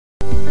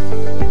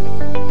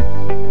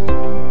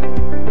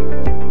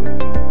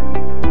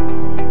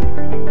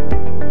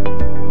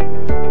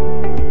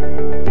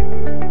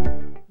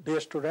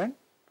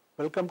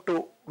Welcome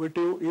to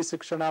VTU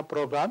e-Shikshana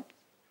program.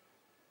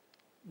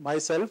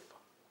 Myself,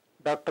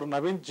 Dr.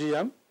 Naveen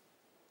GM,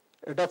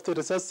 Head of the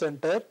Research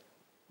Center,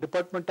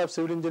 Department of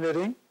Civil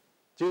Engineering,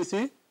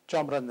 GC,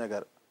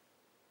 Chamarajanagar.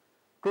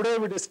 Today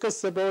we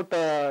discuss about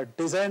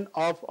design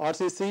of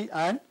RCC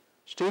and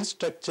steel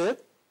structure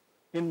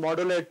in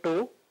Module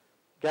 2,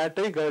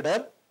 gantry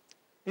girder.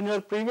 In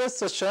our previous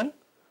session,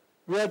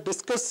 we have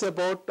discussed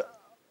about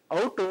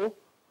how to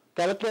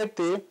calculate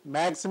the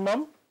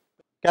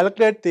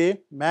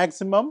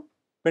maximum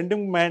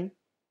bending moment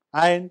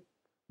and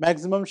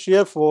maximum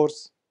shear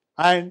force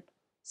and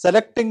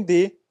selecting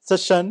the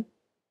section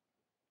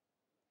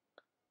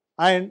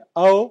and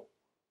how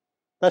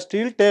the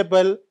steel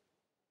table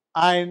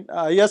and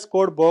IS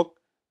code book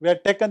we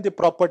have taken the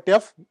property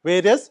of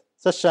various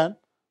section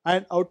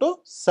and how to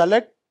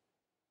select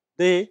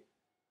the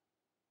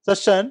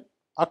section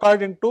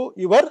according to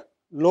your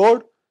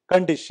load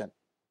condition.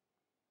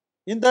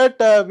 In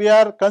that we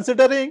are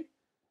considering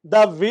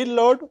the wheel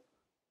load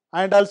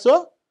and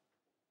also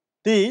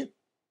the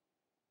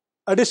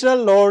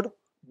additional load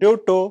due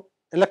to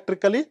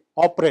electrically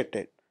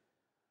operated.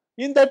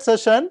 In that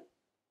session,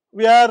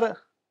 we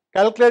are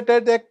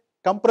calculated the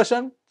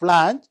compression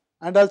flange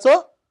and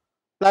also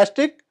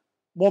plastic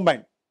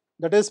moment,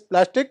 that is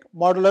plastic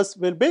modulus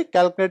will be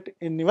calculated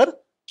in your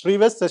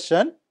previous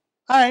session,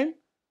 and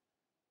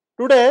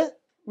today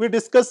we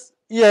discuss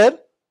here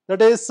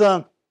that is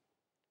how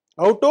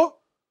to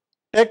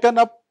taken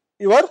up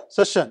your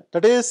session,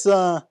 that is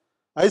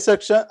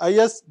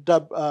ISWB.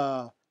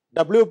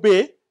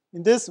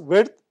 In this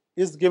width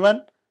is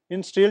given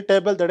in steel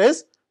table, that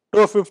is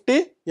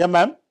 250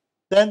 mm,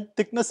 then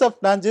thickness of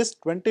flange is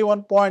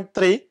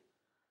 21.3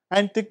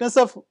 and thickness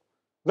of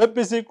web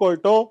is equal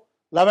to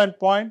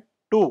 11.2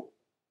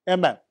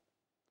 mm,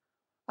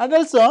 and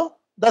also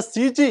the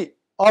CG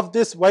of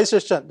this Y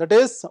section, that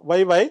is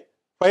YY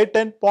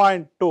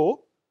 510.2,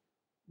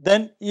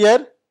 then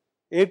here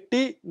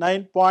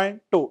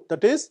 89.2,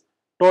 that is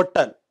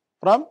total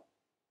from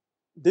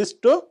this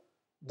to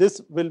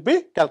this will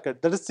be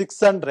calculated, that is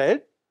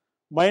 600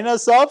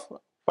 minus of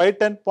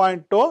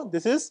 510.2,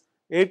 this is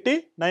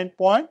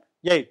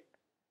 89.8,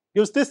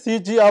 gives the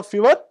CG of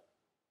your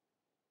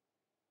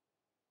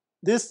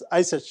this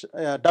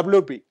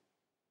WB.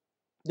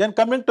 Then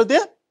coming to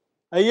the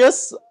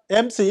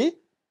ISMC,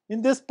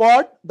 in this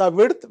part the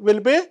width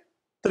will be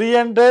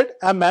 300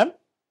 mm,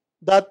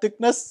 the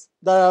thickness,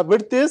 the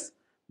width is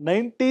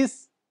 90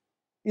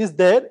 is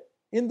there,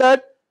 in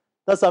that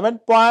the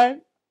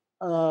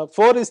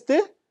 7.4 is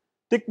the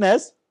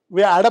thickness,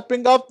 we are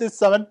adapting of this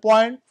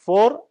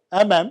 7.4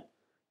 mm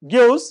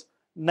gives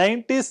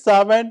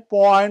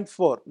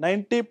 97.4,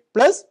 90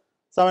 plus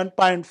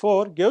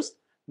 7.4 gives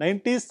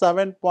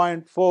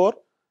 97.4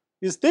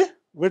 is the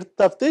width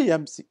of the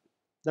MC,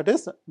 that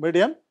is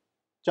medium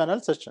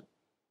channel section.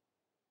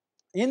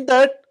 In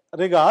that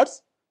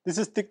regards, this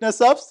is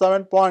thickness of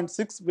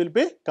 7.6 will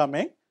be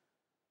coming.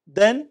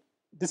 Then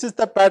this is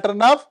the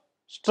pattern of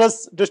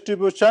stress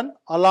distribution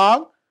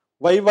along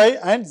YY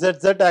and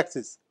ZZ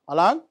axis,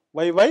 along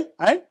YY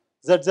and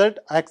ZZ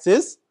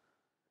axis.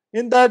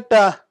 In that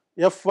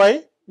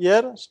Fy,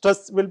 here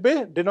stress will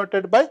be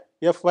denoted by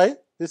Fy,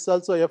 this is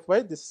also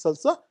Fy, this is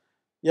also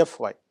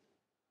Fy.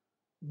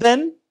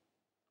 Then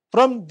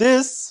from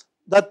this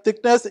the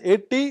thickness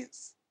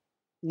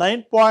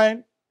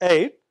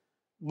 89.8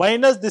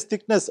 minus this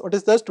thickness, what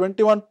is this,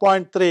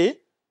 21.3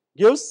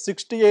 gives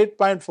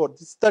 68.4.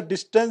 This is the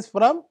distance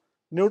from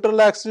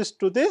neutral axis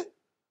to the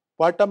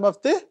bottom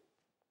of the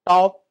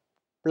top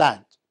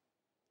flange.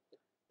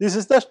 This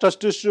is the stress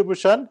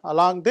distribution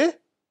along the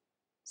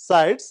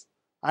sides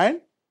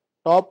and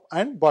top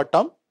and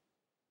bottom.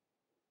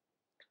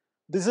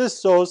 This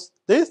is shows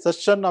the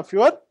section of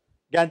your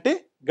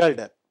gantry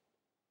girder.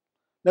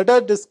 Let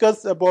us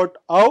discuss about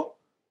how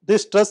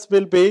this stress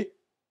will be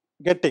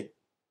getting.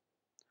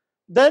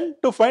 Then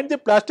to find the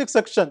plastic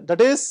section,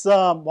 that is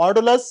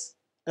modulus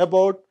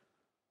about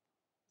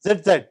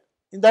ZZ,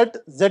 in that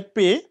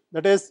ZP,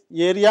 that is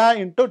area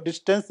into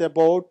distance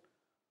about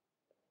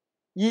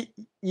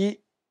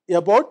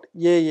about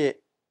AA,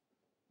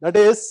 that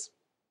is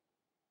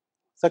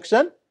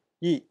section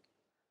E.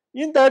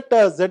 In that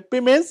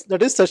ZP means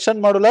that is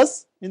section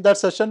modulus, in that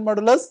section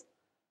modulus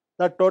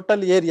the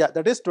total area,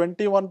 that is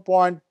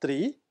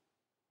 21.3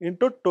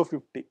 into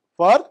 250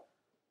 for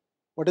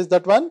what is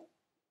that one,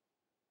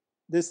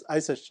 this I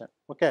section,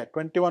 okay,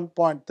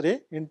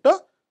 21.3 into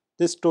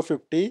this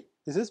 250,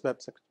 this is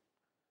web section.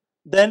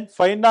 Then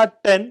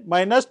 510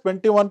 minus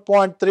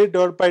 21.3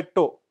 divided by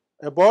 2,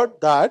 about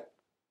that,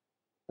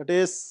 that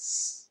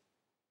is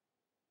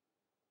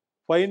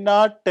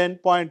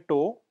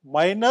 510.2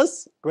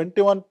 minus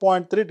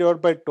 21.3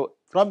 divided by 2,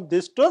 from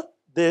this to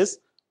this,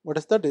 what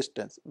is the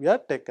distance we are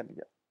taken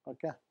here,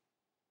 okay,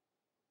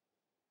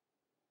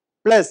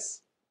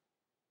 plus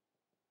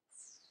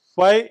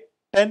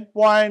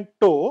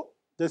 510.2,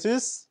 this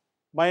is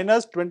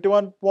minus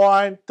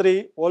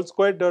 21.3 whole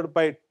square divided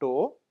by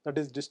 2, that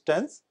is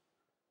distance,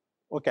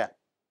 okay,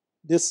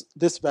 this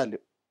value.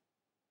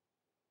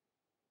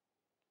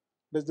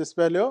 This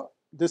value,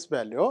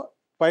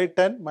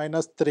 510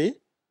 minus 3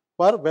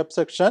 for web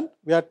section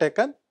we have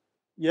taken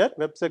here.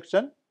 Web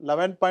section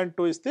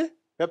 11.2 is the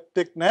web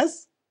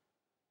thickness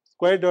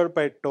square divided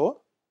by 2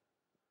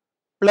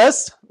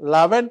 plus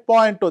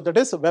 11.2, that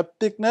is web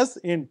thickness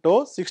into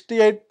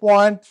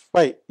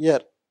 68.5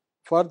 here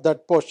for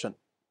that portion.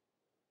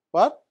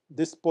 For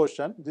this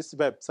portion, this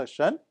web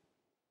section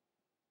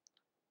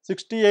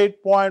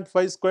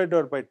 68.5 square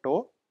divided by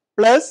 2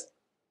 plus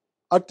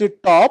at the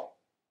top,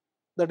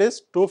 that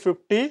is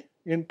 250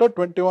 into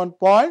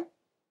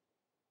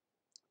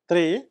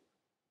 21.3,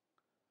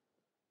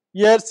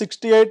 here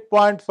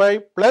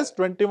 68.5 plus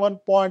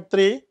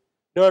 21.3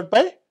 divided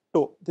by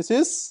 2. This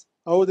is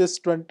how this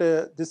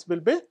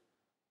will be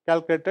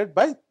calculated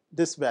by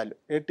this value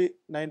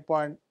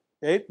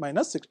 89.8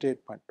 minus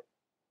 68.2.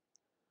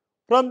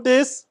 From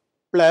this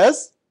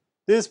plus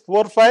this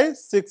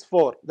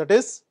 4564, that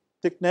is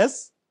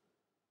thickness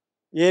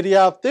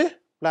area of the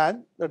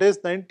plan, that is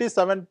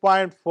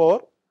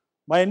 97.4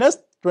 minus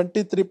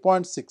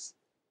 23.6,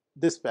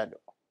 this value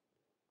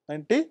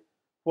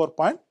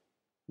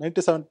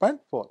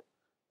 97.4.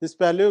 This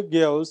value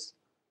gives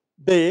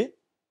the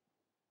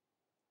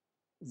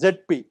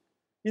ZP.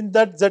 In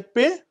that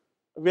ZP,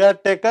 we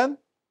have taken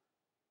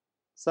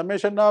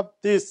summation of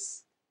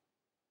this.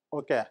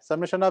 Okay,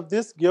 summation of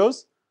this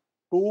gives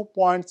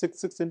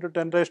 2.66 into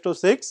 10 raised to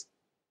 6.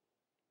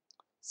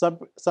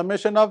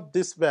 Summation of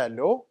this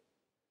value,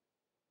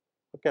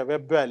 okay,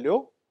 web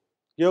value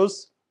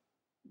gives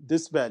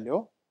this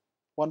value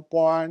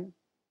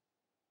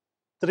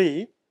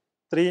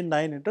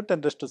 1.339 into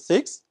 10 raised to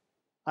 6,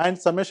 and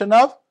summation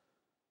of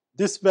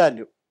this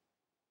value,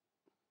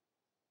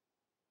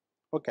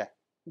 okay,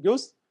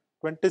 gives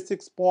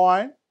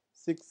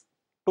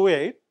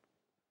 26.628.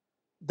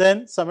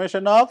 Then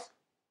summation of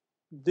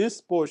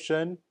this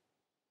portion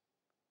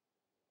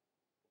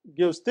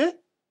gives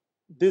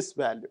this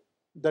value,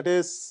 that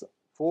is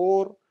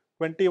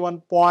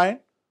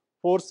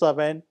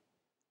 421.47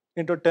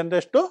 into 10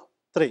 raised to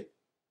 3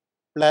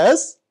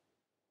 plus,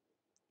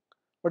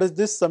 what is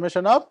this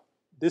summation of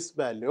this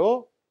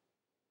value,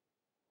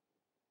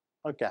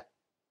 okay,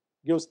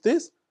 gives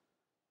this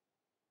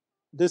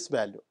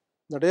value,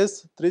 that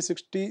is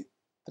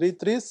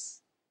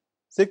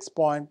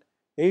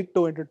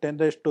 336.82 into 10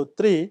 raised to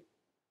 3.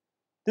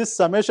 This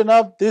summation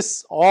of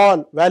this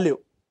all value,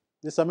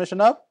 the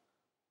summation of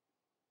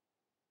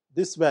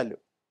this value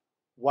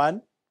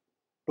 1,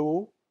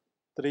 2,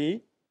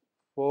 3,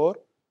 4,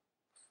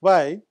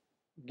 5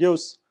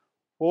 gives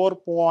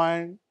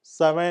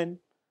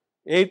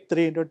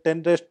 4.783 into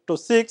 10 raised to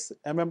 6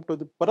 mm to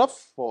the power of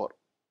 4.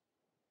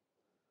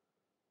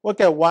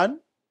 Okay, 1,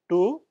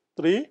 2,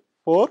 3,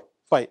 4,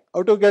 5.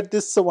 How to get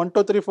this 1,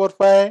 2, 3, 4,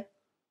 5?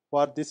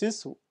 For this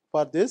is,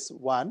 for this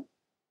 1,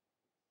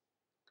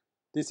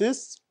 this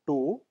is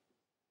 2,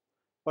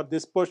 for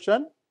this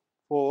portion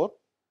 4,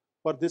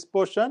 for this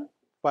portion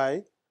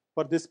 5,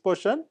 for this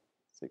portion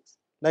 6.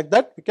 Like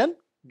that we can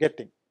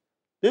getting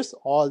this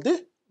all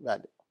the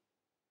value.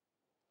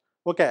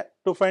 Okay,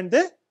 to find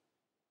the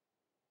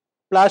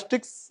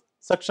plastic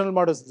sectional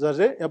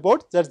modulus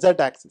about ZZ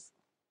axis.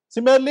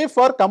 Similarly,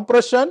 for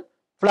compression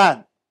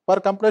flange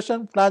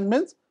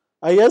means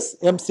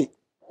ISMC.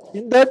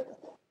 In that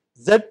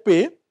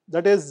ZP,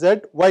 that is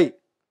ZY,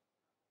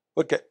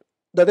 okay,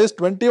 that is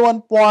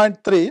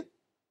 21.3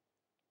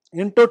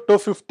 into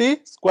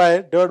 250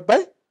 square divided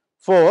by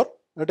 4,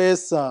 that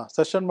is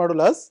section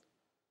modulus.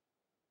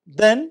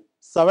 Then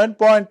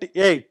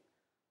 7.8,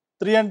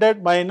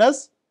 300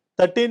 minus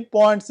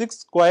 13.6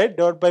 square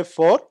divided by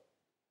 4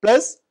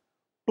 plus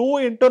 2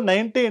 into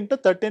 90 into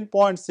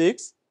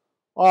 13.6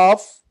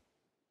 of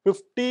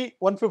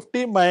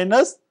 150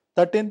 minus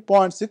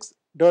 13.6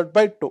 divided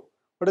by 2.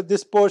 What is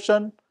this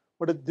portion?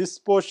 What is this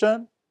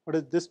portion? What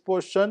is this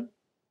portion?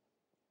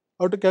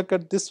 How to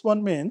calculate this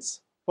one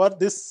means for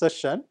this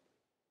session,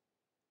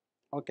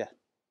 okay,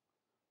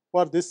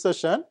 for this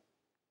session,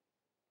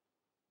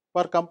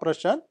 for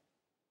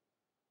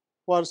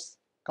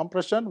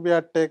compression we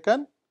have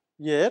taken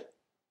here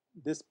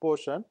this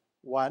portion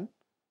 1,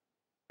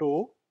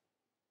 2,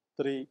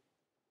 3,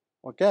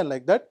 okay,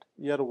 like that,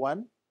 here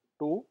 1,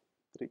 2,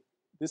 3.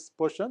 This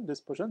portion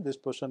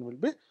will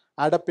be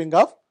add upping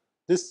of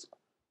this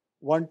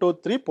 1, 2,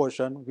 3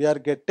 portion. We are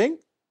getting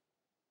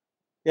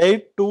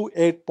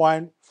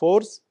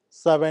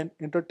 828.47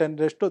 into 10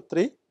 raised to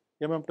 3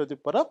 mm to the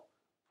power of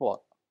 4.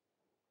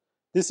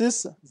 This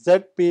is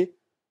ZP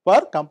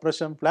for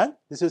compression flange.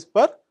 This is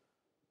for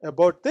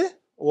about the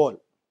wall.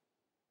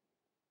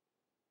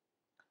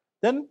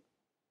 Then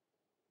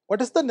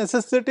what is the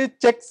necessity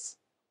checks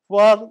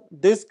for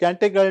this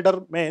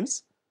cantilever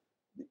means?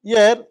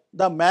 Here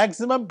the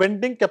maximum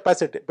bending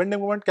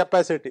moment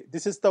capacity.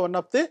 This is the one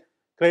of the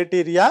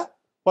criteria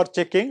for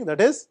checking,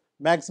 that is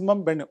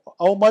maximum bending.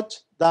 How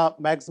much the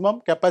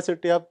maximum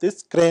capacity of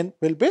this crane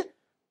will be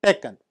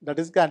taken, that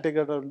is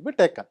cantilever will be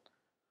taken.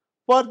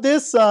 For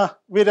this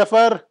we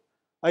refer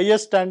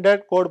IS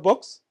standard code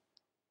books.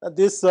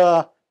 This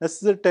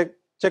necessity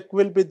check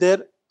will be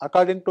there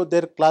according to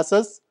their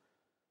classes.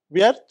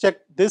 we are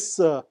check this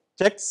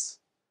checks,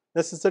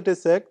 necessity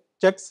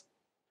checks.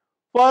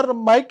 For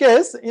my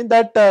case, in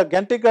that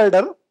Gantt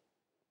girder,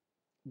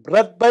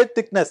 breadth by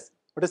thickness,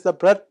 what is the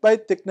breadth by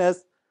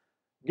thickness,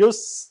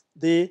 gives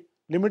the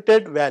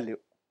limited value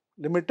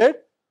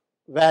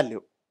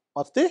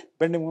of the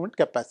bending moment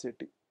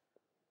capacity.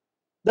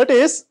 That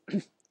is,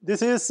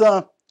 this is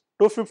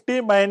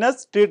 250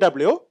 minus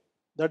TW,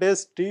 that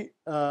is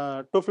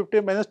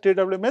 250 minus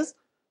TW means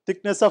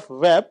thickness of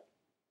web,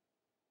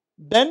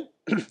 then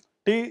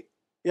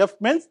TF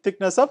means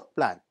thickness of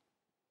flange.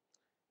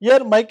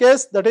 Here my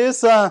case, that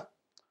is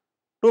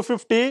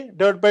 250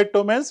 divided by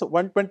 2 means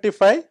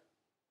 125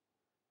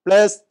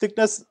 plus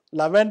thickness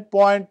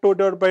 11.2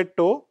 divided by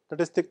 2,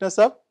 that is thickness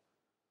of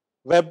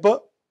web,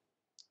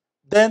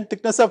 then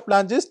thickness of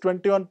flange is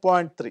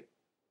 21.3.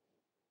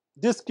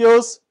 This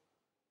gives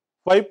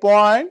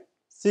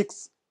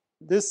 5.6.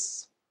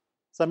 This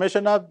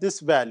summation of this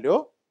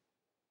value,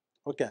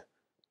 okay,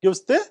 gives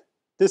this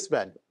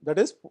value, that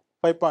is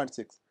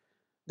 5.6.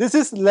 This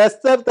is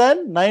lesser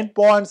than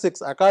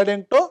 9.6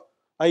 according to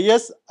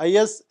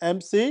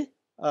ISMC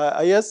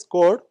IS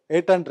code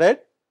 800.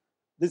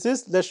 This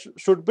is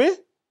should be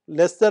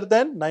lesser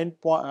than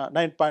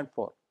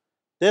 9.4.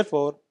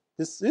 Therefore,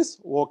 this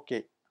is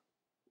okay.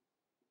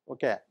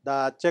 Okay,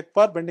 the check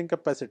for bending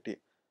capacity,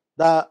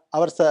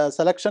 our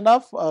selection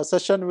of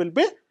session will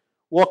be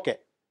okay.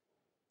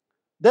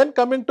 Then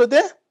coming to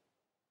this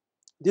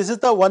is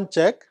the one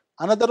check.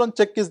 Another one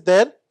check is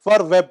there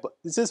for web.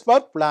 This is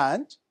for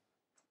flange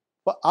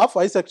of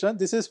I section.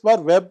 This is for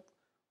web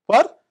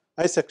for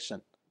I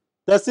section.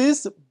 This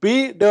is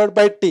B divided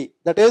by T,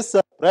 that is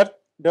breadth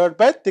divided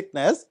by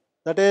thickness,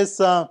 that is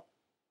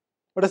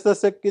what is the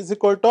sec is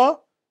equal to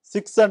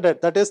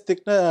 600, that is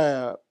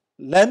thickness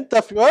length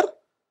of your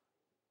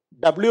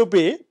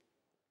WB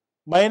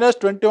minus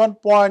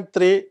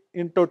 21.3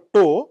 into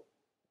 2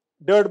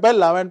 divided by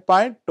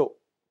 11.2.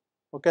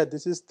 Okay,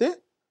 this is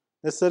the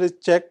necessary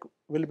check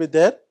will be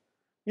there.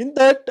 In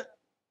that,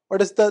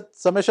 what is the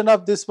summation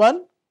of this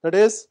one? That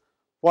is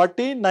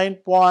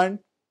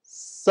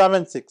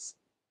 49.76.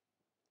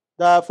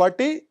 The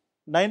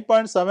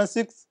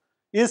 49.76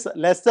 is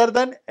lesser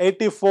than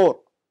 84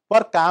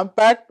 for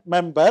compact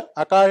member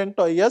according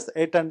to IS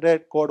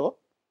 800 code.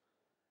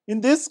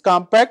 In this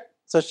compact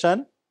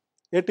session,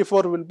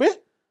 84 will be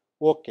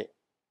okay,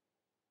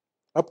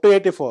 up to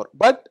 84.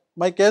 But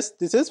my case,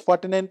 this is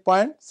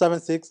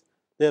 49.76.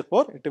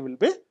 Therefore, it will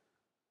be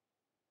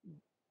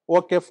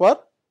okay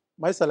for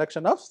my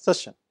selection of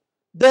session.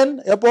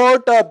 Then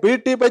about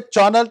BT by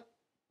channel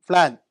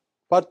flange.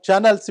 For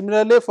channel,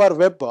 similarly for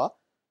web,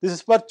 this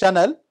is for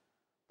channel.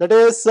 That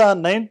is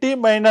 90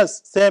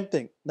 minus, same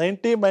thing,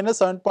 90 minus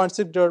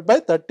 7.6 divided by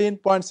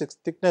 13.6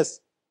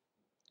 thickness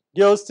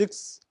gives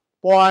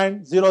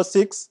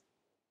 6.06.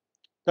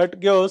 That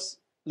gives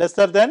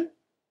lesser than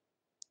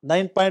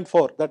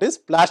 9.4, that is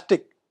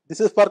plastic.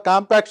 This is for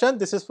compaction,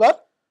 this is for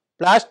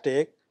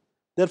plastic.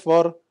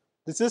 Therefore,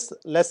 this is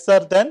lesser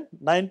than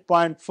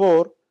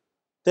 9.4.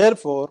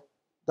 Therefore,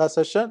 the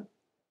session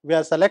we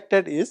are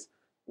selected is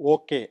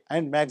okay,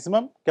 and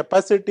maximum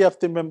capacity of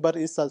the member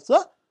is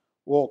also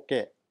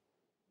okay.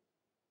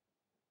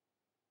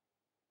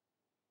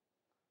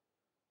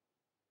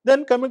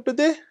 Then coming to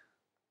the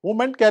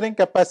moment carrying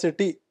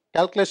capacity,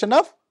 calculation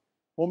of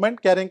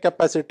moment carrying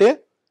capacity.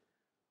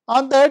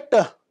 On that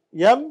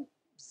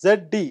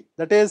MZD,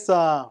 that is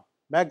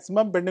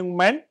maximum bending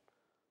moment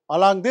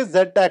along the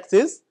Z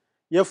axis,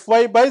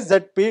 Fy by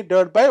Zp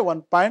divided by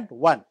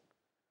 1.1.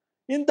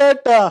 In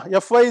that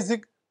Fy is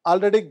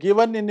already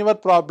given in your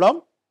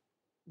problem,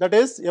 that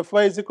is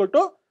Fy is equal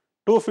to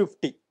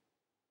 250.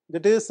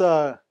 That is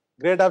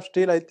grade of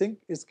steel, I think,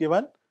 is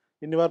given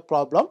in your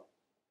problem.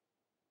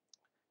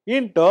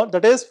 Into,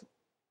 that is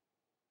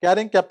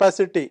carrying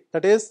capacity,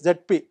 that is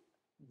Zp.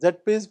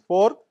 Zp is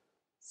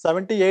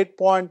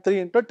 478.3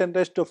 into 10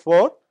 raised to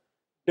 4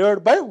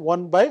 divided by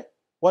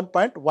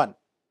 1.1.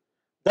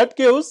 That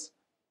gives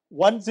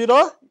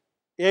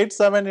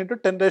 1087 into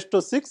 10 raised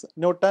to 6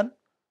 Newton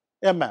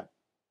mm.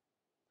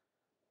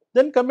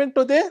 Then coming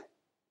to the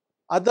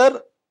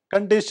other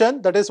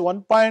condition, that is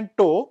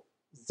 1.2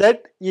 Ze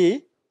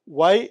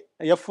y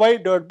Fy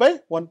divided by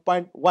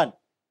 1.1.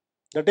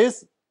 That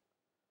is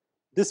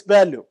this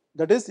value,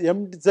 that is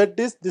Mz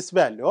is this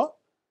value,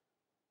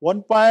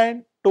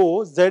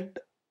 1.2 Ze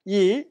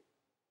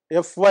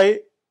Fy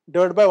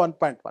divided by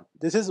 1.1.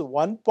 This is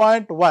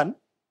 1.1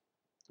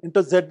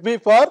 into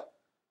Zv for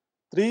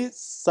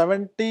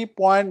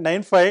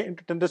 370.95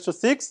 into 10 raised to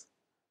 6.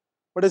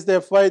 What is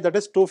the Fy? That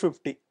is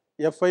 250.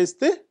 Fy is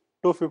the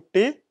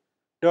 250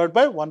 divided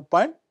by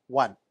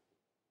 1.1.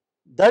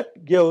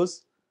 That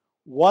gives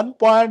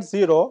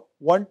 1.012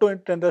 into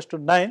 10 raised to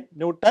 9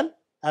 Newton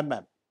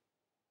mm.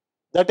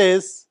 That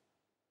is,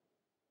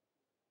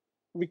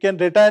 we can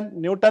write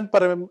Newton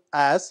per mm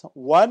as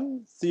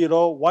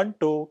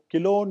 1012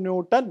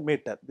 kilonewton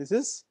meter. This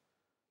is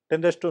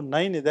 10 raised to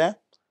 9 is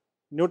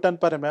Newton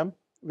per mm.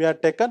 We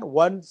have taken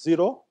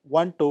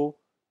 1012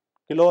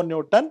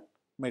 kilonewton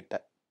meter.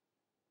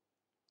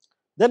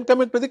 Then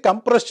coming to the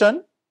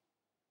compression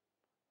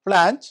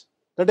flange,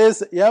 that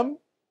is M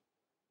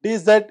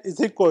dz is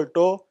equal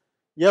to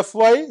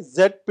Fy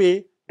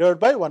Zp divided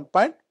by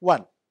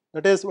 1.1.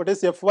 That is, what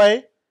is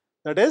Fy?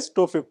 That is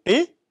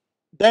 250.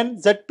 Then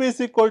Zp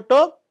is equal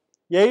to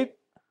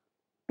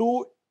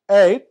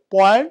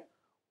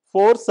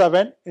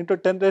 828.47 into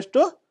 10 raised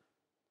to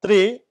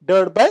 3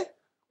 divided by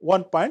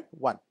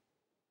 1.1.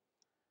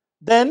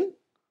 Then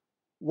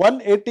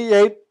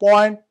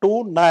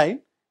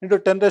 188.29 into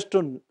 10 raised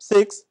to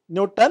 6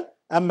 Newton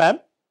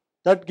mm.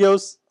 That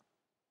gives,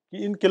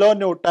 in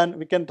kilonewton,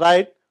 we can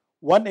write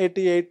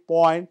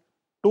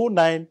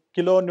 188.29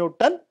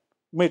 kilonewton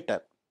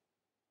meter.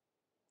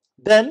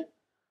 Then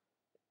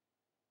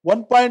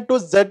 1.2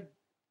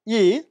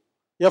 Ze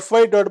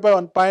Fy divided by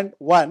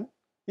 1.1.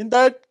 In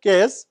that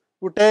case,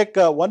 you take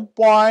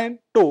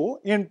 1.2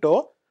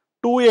 into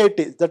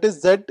 280, that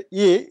is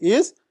Ze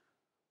is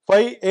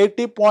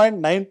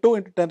 580.92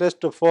 into 10 raised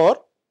to 4,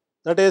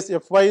 that is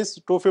Fy is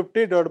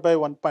 250 divided by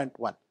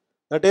 1.1,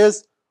 that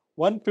is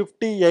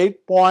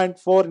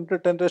 158.4 into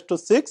 10 raised to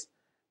 6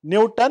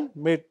 Newton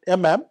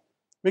mm.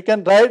 We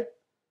can write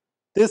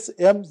this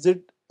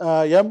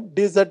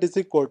mdz is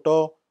equal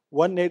to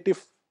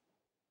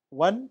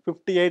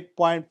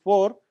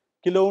 158.4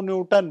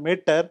 kilonewton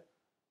meter,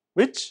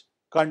 which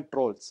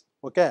controls,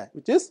 okay,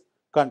 which is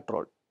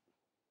controlled.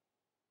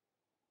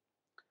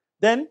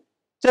 Then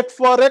check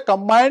for a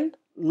combined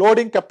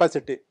loading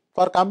capacity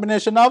for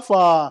combination of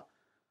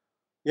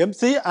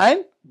MC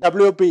and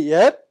WP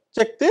here.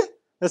 Check the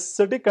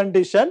necessity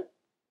condition.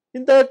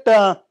 In that,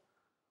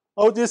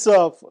 this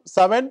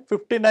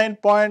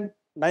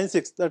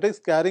 759.96, that is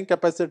carrying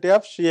capacity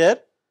of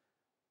shear,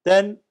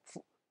 then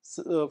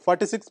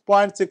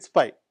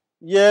 46.65,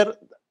 here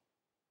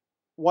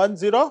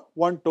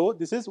 1012,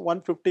 this is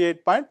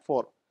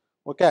 158.4.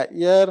 Okay,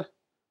 here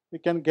we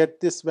can get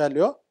this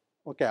value.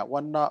 Okay,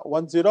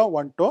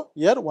 1012,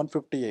 here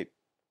 158.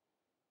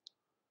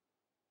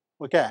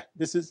 Okay,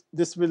 this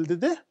will be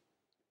the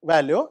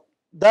value.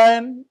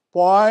 Then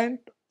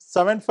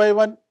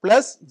 0.751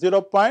 plus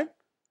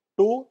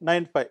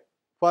 0.295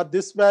 for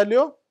this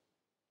value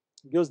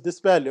gives this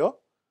value.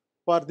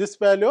 For this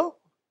value,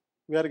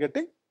 we are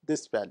getting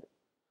this value.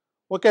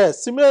 Okay,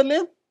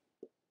 similarly,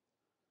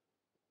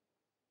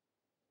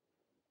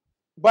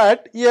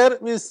 but here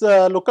we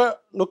look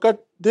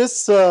at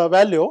this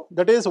value,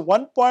 that is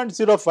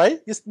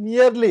 1.05 is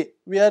nearly,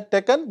 we have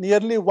taken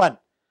nearly 1.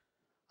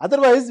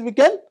 Otherwise, we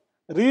can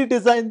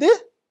redesign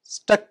the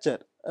structure,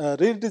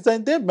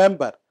 redesign the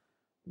member.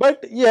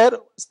 But here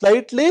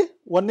slightly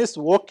 1 is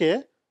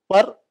okay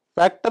for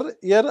factor,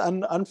 here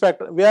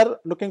unfactor. We are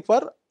looking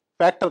for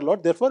factor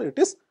load, therefore it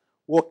is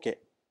okay.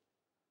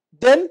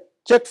 Then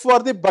check for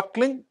the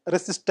buckling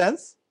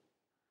resistance.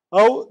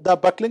 How the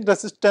buckling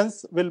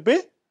resistance will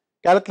be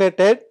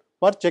calculated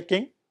for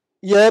checking.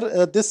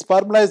 Here this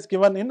formula is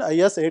given in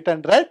IS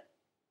 800.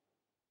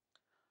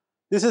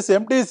 This is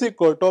MD is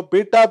equal to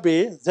beta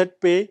B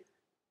Zp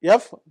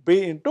F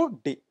B into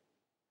D.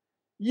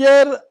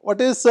 Here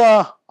what is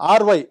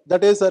Ry,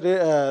 that is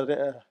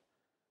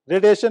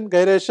radiation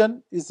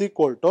gyration is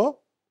equal to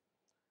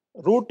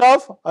root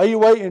of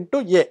Iy into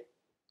A.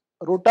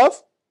 Root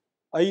of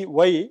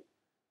Iy,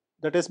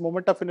 that is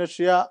moment of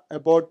inertia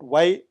about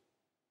Y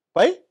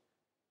by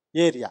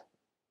area.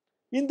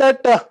 In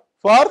that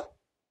for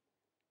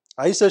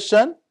I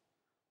section,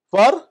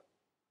 for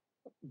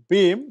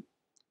beam,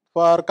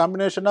 for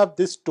combination of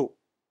these two,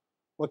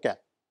 okay,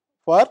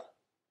 for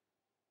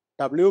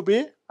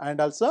WB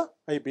and also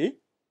IB,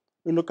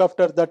 you look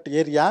after that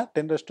area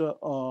 10 raised to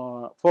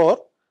 4,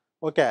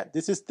 okay,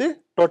 this is the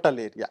total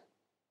area.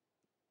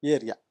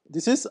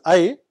 This is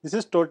I, this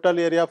is total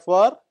area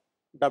for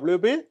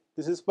WB,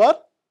 this is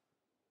for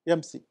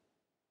MC,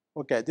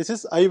 okay, this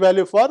is I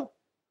value for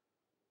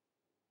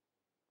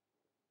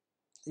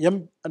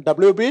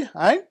WB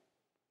and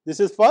this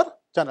is for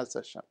channel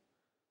section.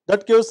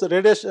 That gives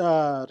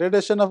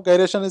radiation of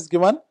gyration is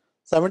given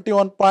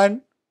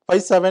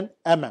 71.57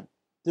 mm.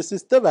 This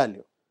is the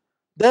value.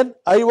 Then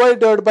Iy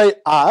divided by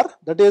R,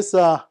 that is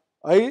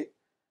Iy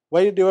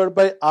divided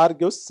by R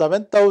gives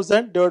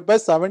 7000 divided by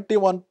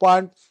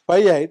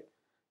 71.58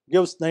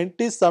 gives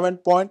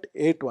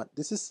 97.81.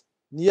 This is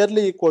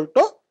nearly equal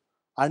to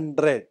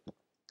 100.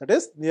 That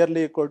is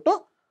nearly equal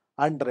to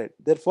 100.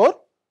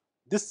 Therefore,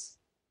 this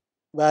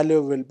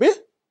value will be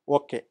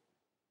okay.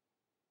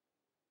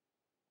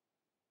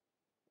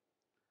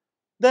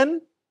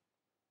 Then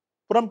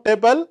from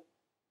table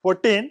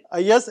 14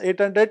 IS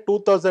 800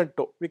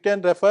 2002, we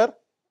can refer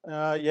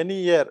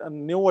any year, a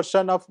new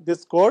version of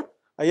this code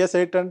IS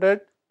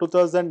 800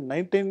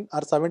 2019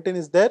 or 17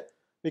 is there.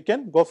 We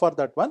can go for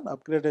that one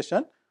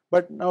upgradation,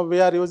 but now we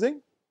are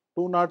using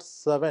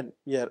 207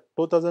 year,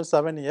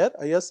 2007 year,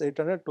 IS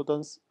 800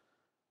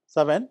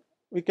 2007.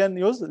 We can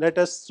use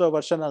latest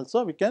version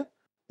also. We can,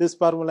 this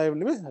formula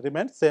will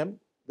remain same.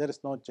 There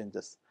is no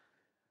changes.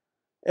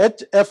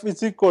 HF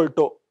is equal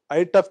to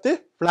height of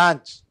the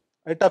flange.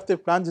 Height of the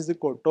flange is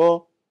equal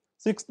to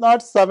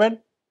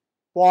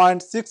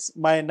 607.6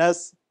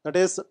 minus, that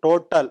is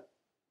total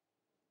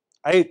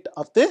height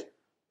of the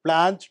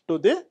flange to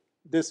the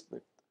this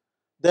width.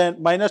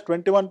 Then minus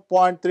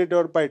 21.3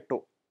 divided by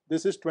 2.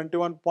 This is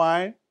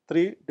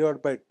 21.3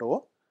 divided by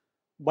 2.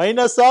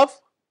 Minus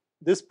of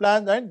this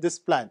flange and this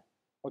flange.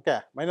 Okay,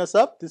 minus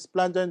of this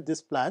flange and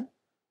this flange.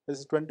 This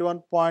is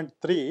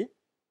 21.3.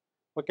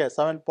 Okay,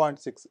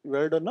 7.6.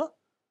 Well done, no?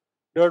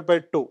 Divided by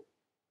 2.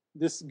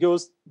 This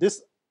gives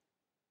this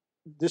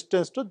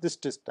distance to this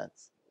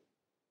distance.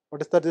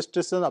 What is the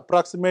distance?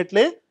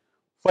 Approximately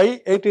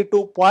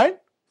 582.5.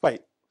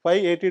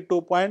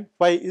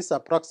 582.5 is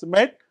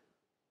approximate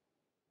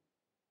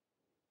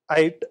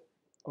height.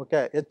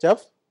 Okay,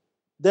 HF.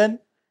 Then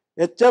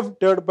HF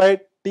divided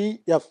by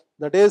TF,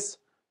 that is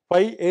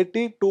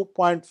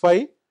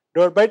 582.5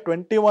 divided by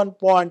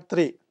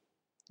 21.3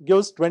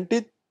 gives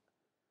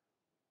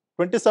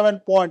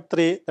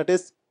 27.3, that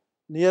is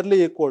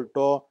nearly equal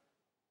to,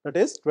 that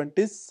is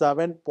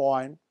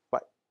 27.5.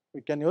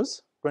 We can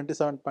use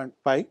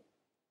 27.5.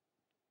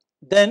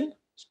 Then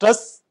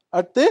stress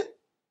at the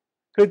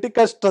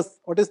critical stress.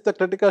 What is the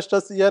critical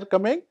stress here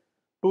coming?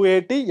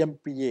 280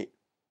 MPa.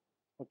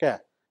 Okay,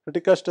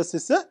 critical stress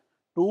is a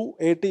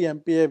 280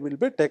 MPa will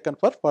be taken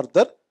for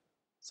further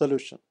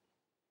solution.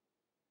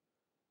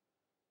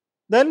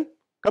 Then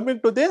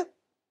coming to the,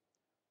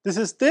 this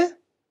is the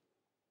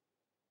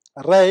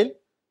rail,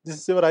 this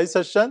is your I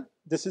section,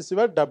 this is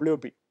your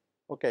WB.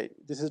 Okay,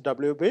 this is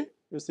WB.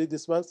 You see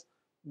this was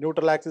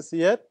neutral axis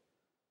here.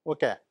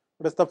 Okay,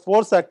 what is the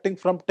force acting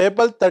from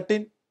table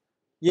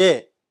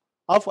 13A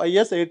of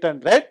IS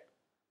 800?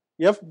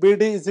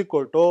 FBD is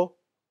equal to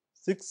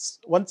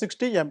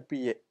 160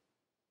 MPa.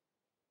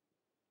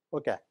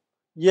 Okay,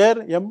 here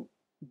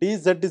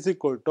MdZ is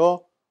equal to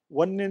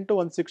 1 into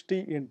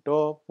 160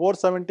 into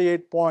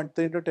 478.3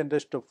 into 10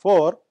 raised to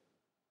 4.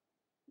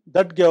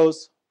 That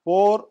gives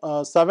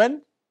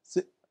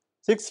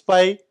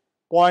 765.3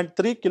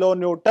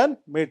 kilonewton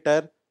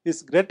meter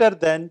is greater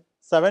than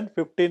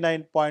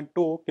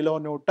 759.2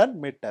 kilonewton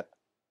meter.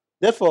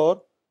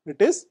 Therefore,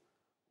 it is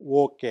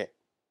okay.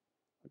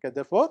 Okay,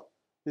 therefore,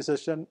 this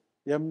section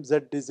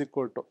MZ is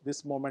equal to,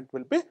 this moment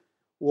will be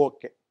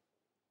okay.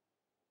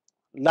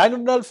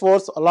 Longitudinal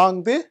force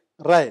along the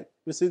rail.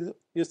 You see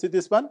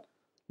this one,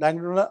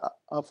 longitudinal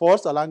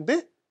force along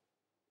the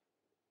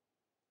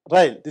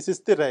rail. This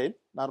is the rail.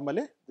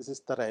 Normally, this is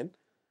the rail.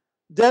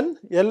 Then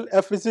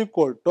LF is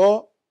equal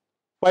to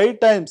 5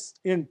 times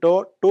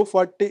into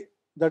 240.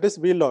 That is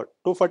V load.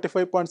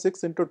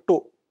 245.6 into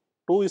 2.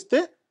 2 is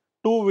the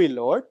 2 V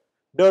load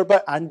divided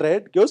by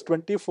 100 gives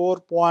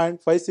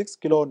 24.56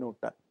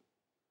 kilonewton.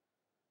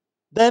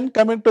 Then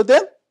coming to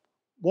the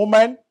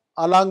movement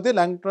along the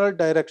longitudinal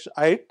direction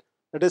height,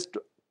 that is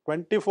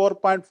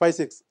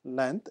 24.56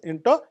 length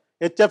into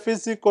HF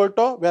is equal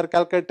to, we are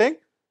calculating,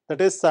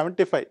 that is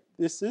 75.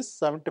 This is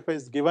 75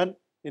 is given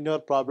in your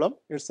problem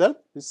itself,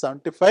 is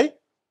 75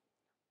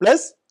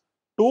 plus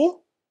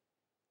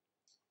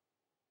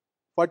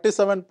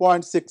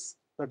 247.6,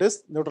 that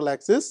is neutral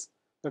axis,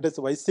 that is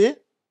YC,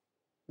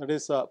 that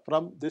is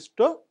from this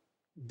to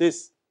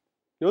this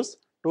gives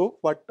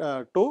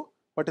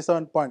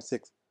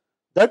 247.6.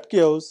 That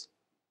gives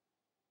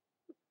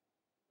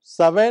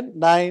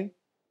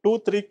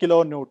 7923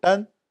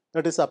 kilonewton.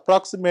 That is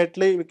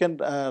approximately, we can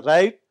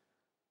write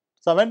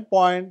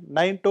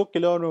 7.92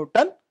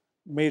 kilonewton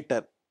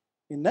meter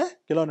in a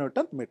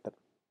kilonewton meter.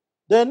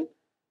 Then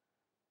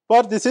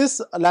for this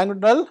is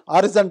longitudinal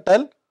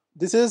horizontal,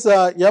 this is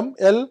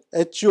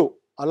MLHU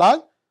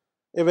along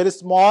a very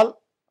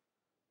small,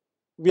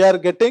 we are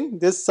getting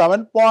this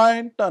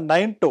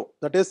 7.92,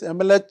 that is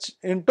MLH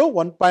into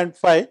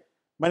 1.5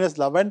 minus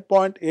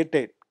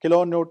 11.88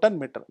 kilonewton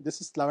meter.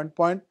 This is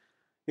 11.88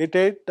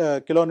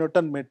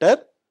 kilonewton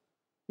meter.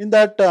 In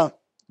that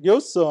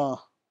gives how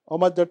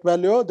much that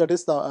value, that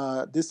is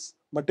this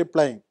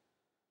multiplying.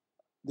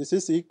 This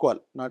is equal,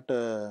 not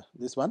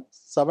this one.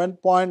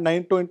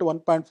 7.92 into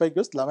 1.5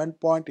 gives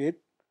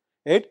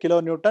 11.88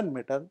 kilonewton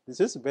meter. This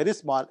is very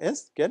small,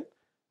 as can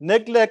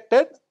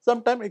neglected.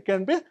 Sometime it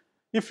can be,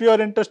 if you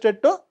are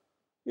interested to,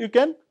 you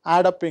can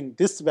add up in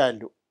this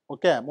value.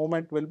 Okay,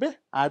 moment will be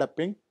add up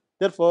in.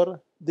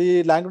 Therefore,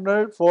 the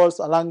longitudinal force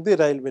along the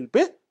rail will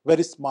be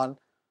very small.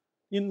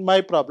 In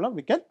my problem,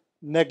 we can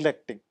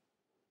neglecting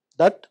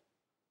that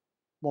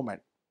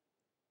moment.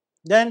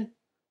 Then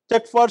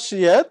check for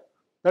shear,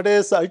 that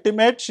is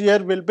ultimate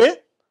shear will be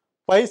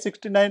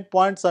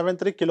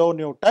 569.73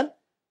 kilonewton.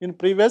 In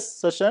previous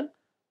session,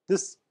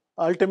 this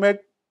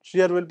ultimate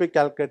shear will be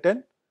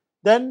calculated.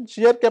 Then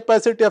shear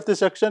capacity of the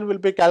section will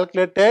be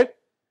calculated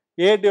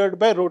A divided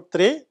by root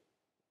 3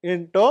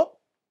 into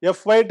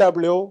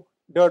FYW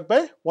divided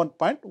by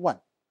 1.1.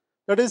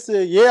 That is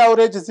A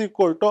average is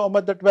equal to how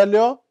much that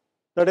value?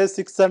 That is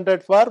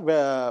 600 for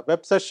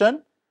web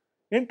session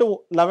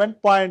into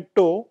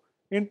 11.2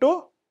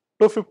 into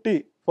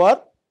 250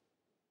 for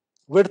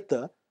width.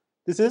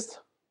 This is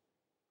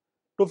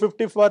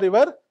 250 for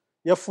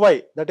your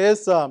Fy, that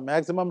is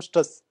maximum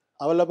stress.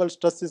 Available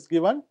stress is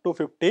given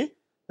 250,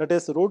 that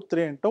is root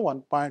 3 into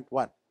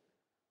 1.1.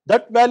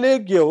 That value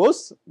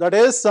gives, that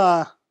is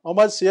how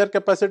much shear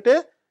capacity?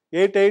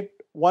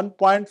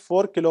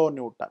 881.4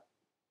 kilonewton.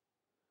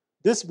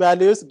 This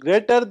value is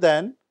greater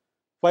than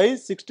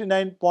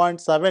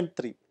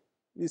 569.73.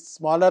 Is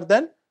smaller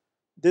than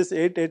this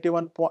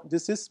 881.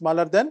 This is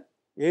smaller than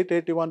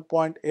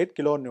 881.8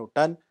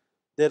 kilonewton.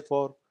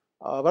 Therefore,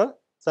 our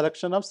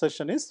selection of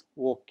session is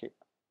okay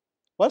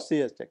for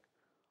CS check.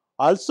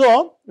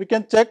 Also, we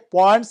can check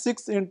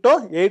 0.6 into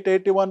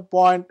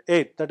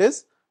 881.8, that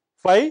is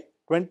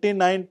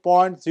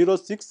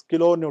 529.06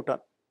 kilonewton.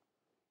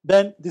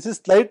 Then this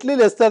is slightly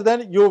lesser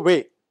than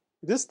UV.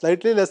 This is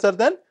slightly lesser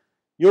than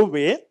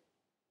UV.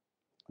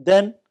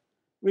 Then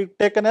we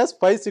taken as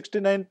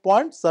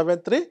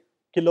 569.73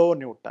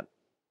 kilonewton.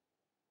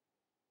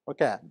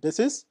 Okay, this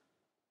is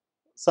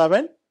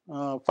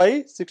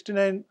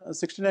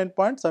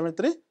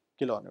 569.73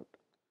 kilonewton.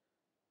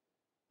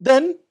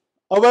 Then,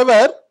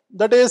 however,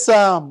 that is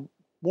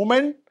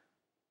moment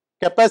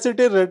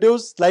capacity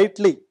reduced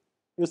slightly.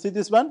 You see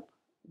this one?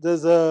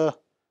 There's a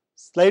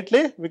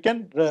slightly we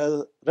can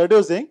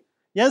reducing.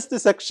 Yes, the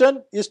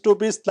section is to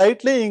be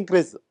slightly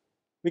increased.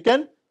 We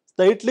can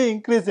slightly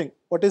increasing.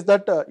 What is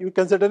that? You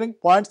considering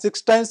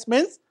 0.6 times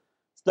means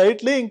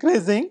slightly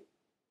increasing.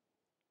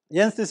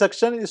 Yes, the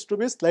section is to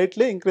be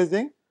slightly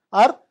increasing,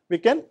 or we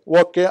can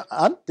work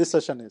on this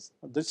session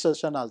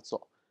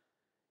also.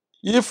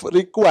 If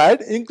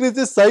required, increase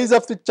the size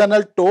of the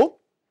channel to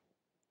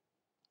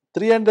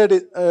 300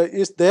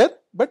 is there,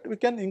 but we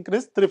can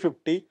increase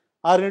 350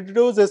 or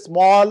introduce a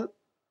small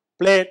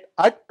plate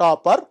at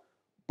top or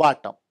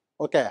bottom.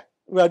 Okay,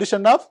 the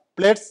addition of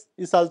plates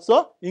is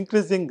also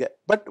increasing there.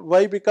 But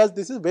why? Because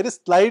this is very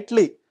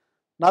slightly.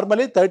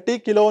 Normally 30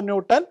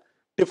 kilonewton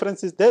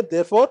difference is there.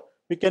 Therefore,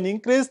 we can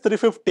increase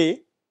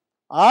 350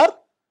 or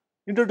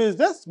introduce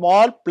a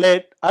small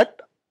plate at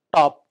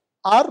top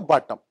or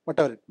bottom,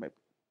 whatever it may be.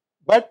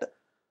 But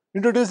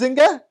introducing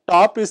a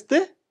top is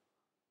the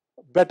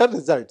better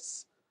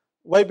results.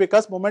 Why?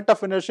 Because moment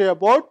of inertia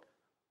about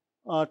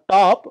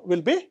top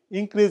will be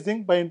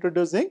increasing by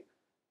introducing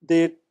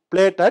the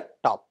plate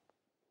at top.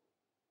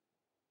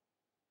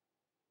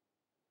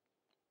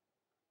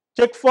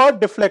 Check for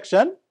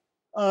deflection.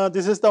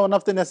 This is the one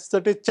of the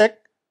necessity check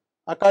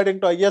according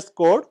to IS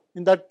code.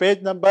 In that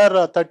page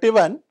number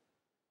 31,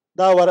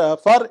 the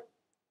for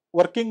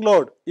working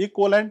load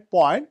equivalent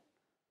point,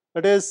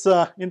 that is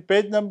in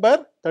page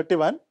number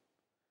 31.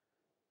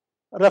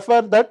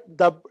 Refer that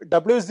the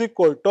W is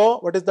equal to,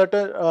 what is that,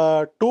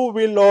 two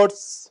wheel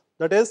loads,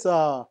 that is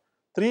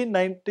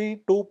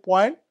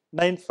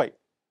 392.95,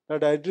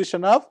 the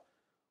addition of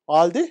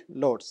all the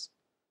loads.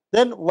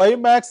 Then Y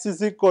max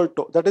is equal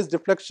to, that is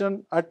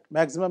deflection at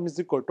maximum, is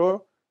equal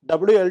to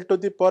WL to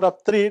the power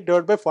of 3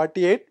 divided by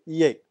 48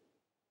 EI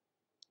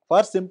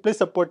for simply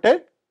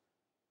supported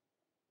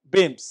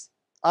beams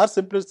or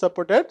simply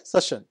supported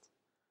sessions.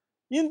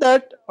 In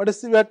that, what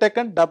is, we have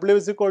taken W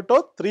is equal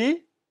to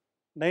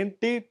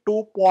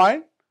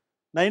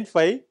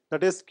 392.95,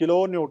 that is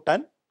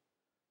kilonewton.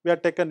 We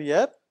have taken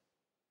here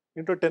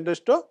into 10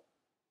 raised to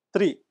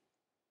 3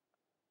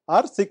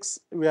 or 6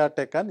 we have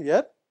taken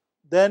here.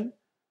 Then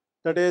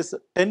that is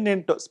 10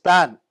 into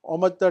span. How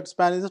much that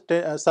span is?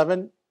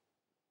 7.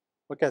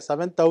 Okay,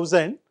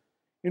 7,000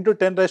 into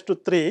 10 raised to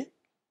 3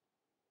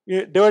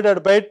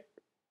 divided by,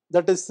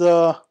 that is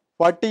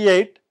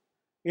 48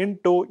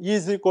 into E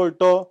is equal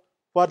to,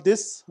 for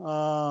this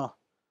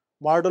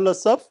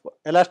modulus of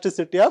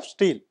elasticity of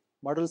steel.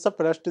 Modulus of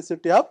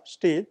elasticity of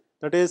steel,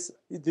 that is,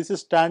 this is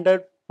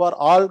standard for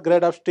all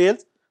grade of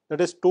steels, that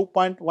is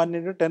 2.1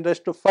 into 10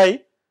 raised to 5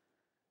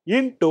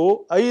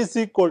 into I is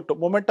equal to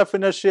moment of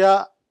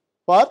inertia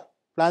for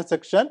flange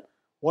section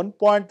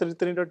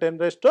 1.33 into 10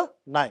 raised to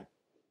 9.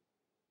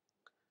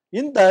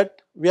 In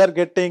that, we are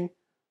getting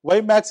Y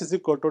max is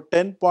equal to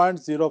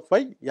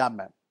 10.05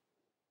 mm.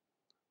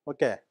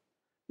 Okay.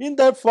 In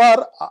that,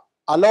 for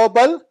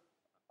allowable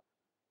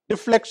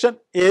deflection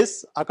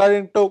is,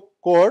 according to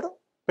code,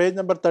 page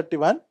number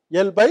 31,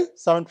 L by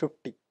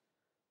 750.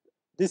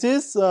 This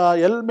is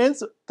L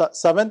means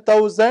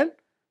 7,000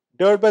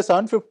 divided by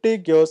 750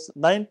 gives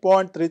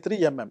 9.33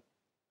 mm.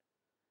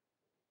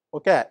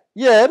 Okay.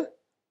 Here,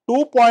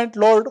 2-point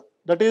load,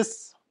 that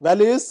is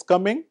value is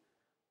coming,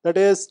 that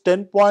is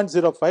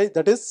 10.05,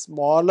 that is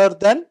smaller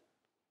than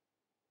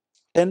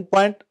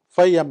 10.5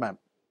 mm.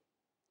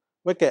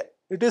 Okay,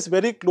 it is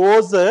very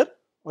closer.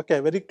 Okay,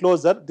 very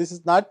closer. This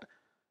is not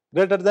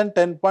greater than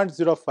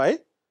 10.05.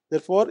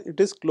 Therefore, it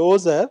is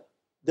closer.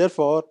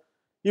 Therefore,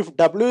 if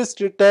W is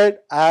treated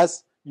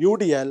as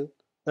UDL,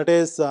 that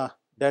is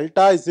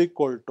delta is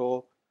equal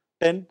to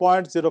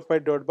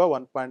 10.05 divided by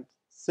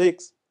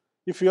 1.6.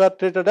 If you are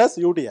treated as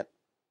UDL,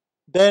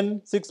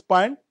 then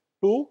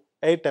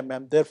 6.28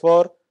 mm.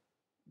 Therefore,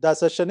 the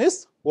session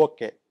is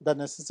okay. The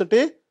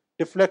necessity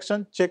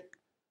deflection check,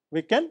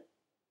 we can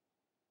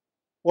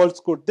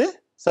good the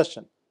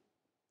session.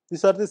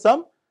 These are the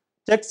some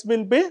checks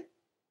will be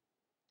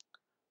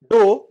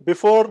do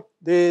before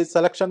the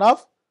selection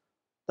of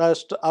the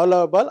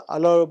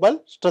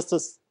allowable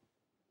stresses.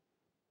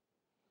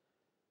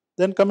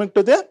 Then coming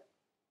to the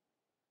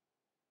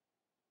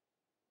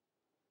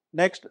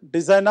Next,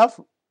 design of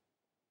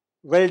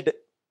weld.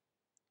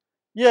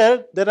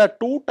 Here there are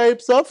two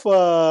types of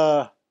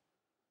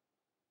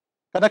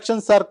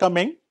connections are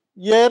coming.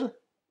 Here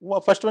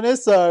first one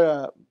is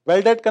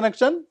welded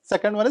connection,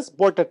 second one is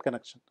bolted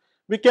connection.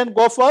 We can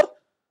go for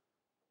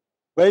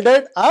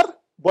welded or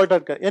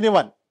bolted,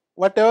 anyone,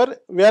 whatever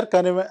we are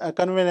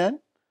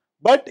convenient.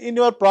 But in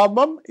your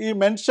problem, you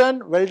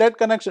mention welded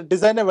connection,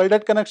 design a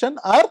welded connection,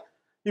 or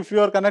if you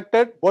are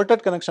connected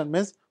bolted connection,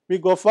 means we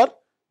go for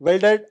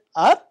welded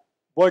or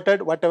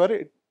bolted, whatever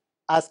it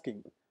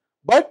asking.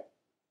 But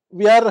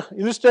we are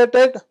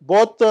illustrated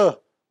both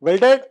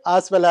welded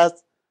as well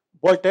as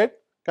bolted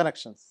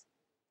connections.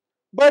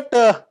 But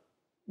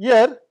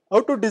here,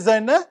 how to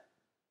design a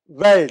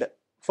weld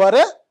for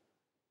a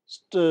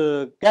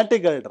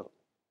cantilever.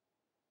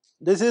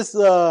 This is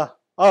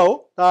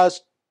how the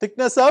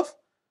thickness of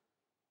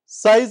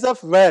size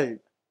of weld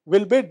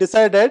will be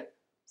decided.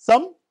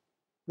 Some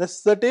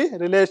necessity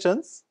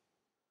relations.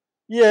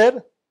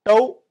 Here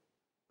tau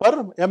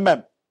per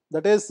mm,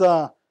 that is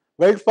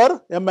weld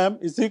per mm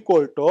is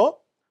equal to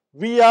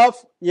V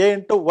of A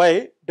into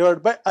Y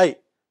divided by I.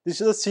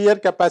 This is the shear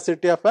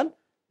capacity of an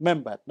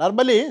member.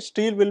 Normally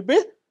steel will be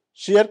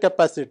shear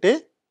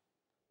capacity.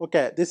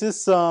 Okay, this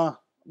is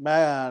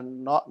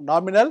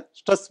nominal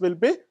stress will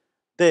be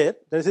there.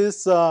 This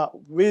is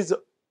V's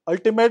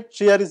ultimate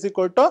shear is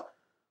equal to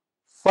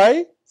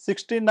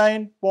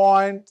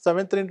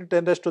 569.73 into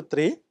 10 raised to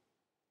 3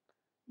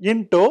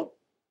 into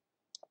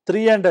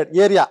 300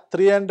 area,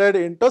 300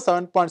 into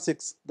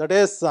 7.6, that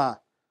is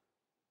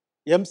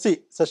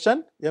MC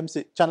session,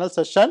 MC channel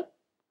session,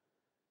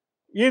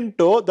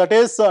 into that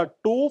is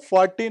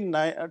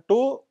 249,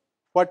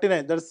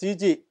 that is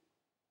CG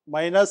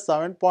minus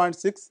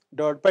 7.6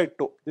 divided by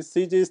 2. This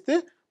CG is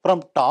the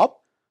from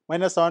top,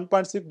 minus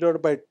 7.6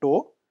 divided by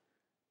 2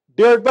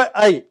 divided by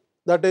I,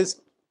 that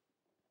is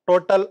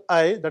total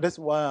I, that is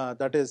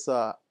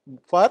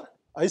for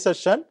I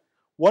session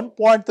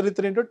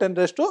 1.33 into 10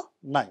 raised to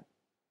 9.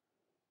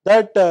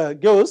 That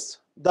gives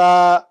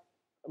the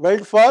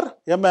weld for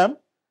mm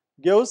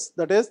gives,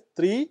 that is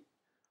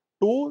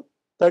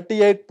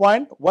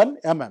 238.1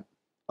 mm.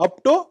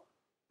 Up to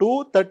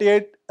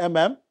 238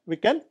 mm we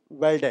can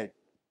weld it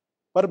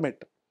per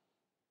meter.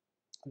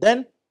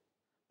 Then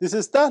this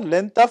is the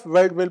length of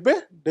weld will be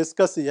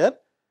discussed here.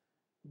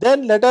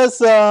 Then let us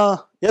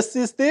S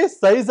is the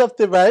size of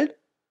the weld,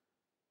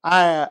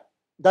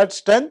 that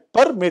strength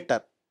per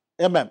meter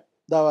mm.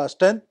 The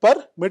strength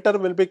per meter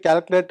will be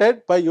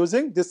calculated by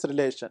using this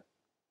relation.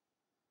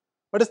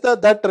 What is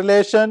that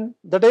relation?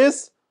 That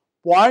is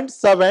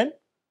 0.7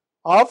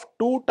 of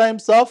 2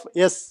 times of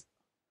S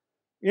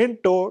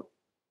into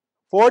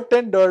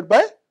 410 divided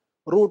by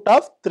root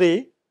of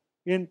 3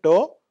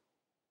 into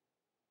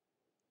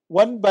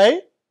 1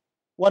 by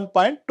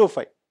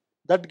 1.25.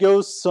 That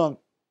gives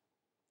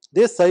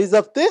the size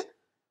of the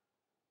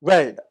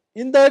weld.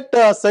 In that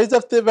size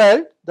of the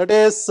weld, that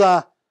is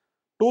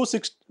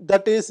 260,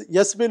 that is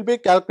S will be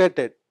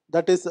calculated,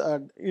 that is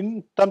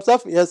in terms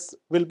of S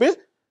will be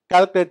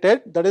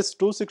calculated, that is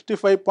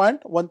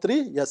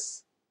 265.13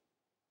 S,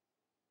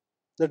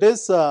 that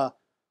is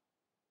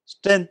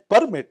strength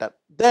per meter.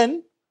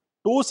 Then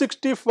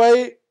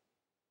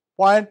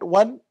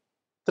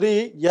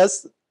 265.13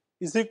 S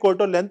is equal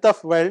to length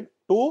of weld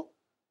to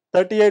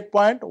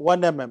 38.1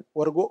 mm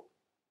vargu.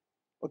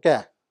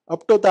 Okay,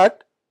 up to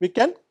that we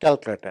can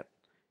calculate it.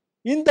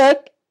 In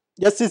that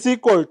S is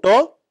equal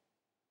to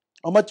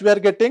how much we are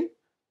getting?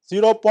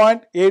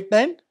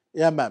 0.89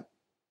 mm.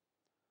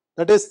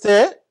 That is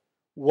say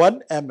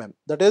 1 mm.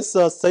 That is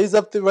size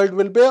of the weld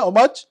will be how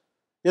much?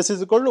 S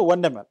is equal to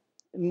 1 mm.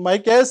 In my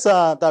case,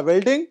 the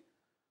welding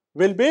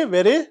will be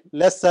very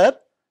lesser.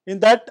 In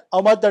that,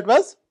 how much that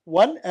was?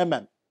 1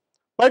 mm.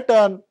 But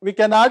we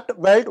cannot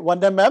weld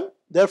 1 mm.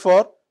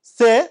 Therefore,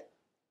 say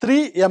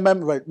 3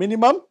 mm weld.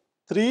 Minimum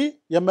 3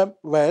 mm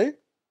weld.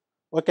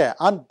 Okay,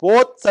 on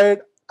both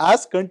sides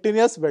as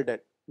continuous welded,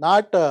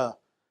 not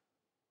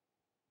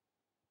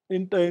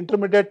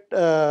intermediate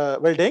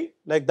welding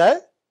like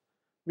that.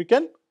 We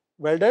can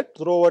weld it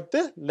throughout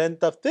the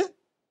length of the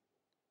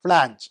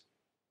flange,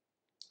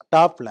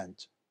 top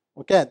flange.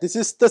 Okay, this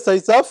is the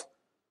size of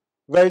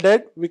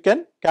welded. We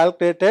can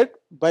calculate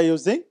it by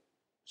using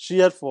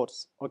shear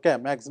force. Okay,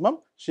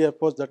 maximum shear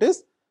force, that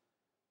is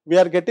we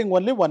are getting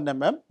only 1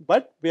 mm,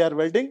 but we are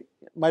welding,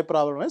 my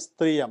problem is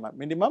 3 mm.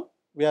 Minimum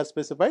we are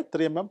specified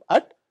 3 mm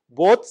at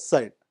both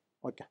sides.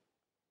 Okay.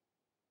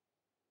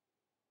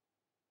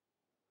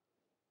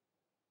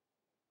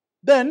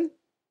 Then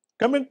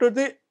coming to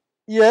the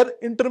here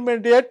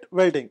intermediate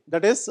welding,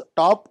 that is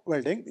top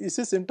welding. This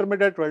is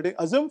intermediate welding.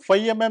 Assume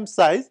 5 mm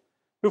size,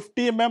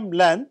 50 mm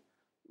length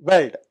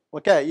weld.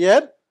 Okay,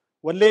 here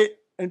only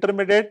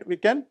intermediate we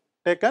can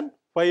take an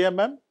 5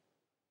 mm,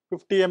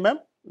 50 mm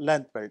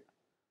length weld.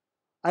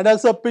 And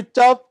also pitch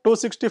of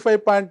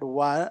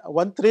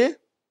 265.13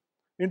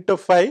 into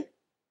 5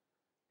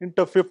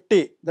 into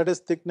 50, that is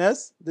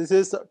thickness. This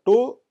is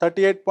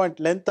 238 point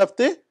length of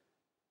the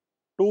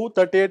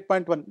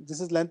 238.1.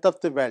 This is length of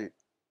the weld.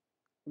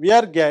 We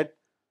are get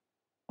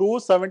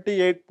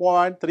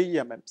 278.3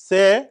 mm.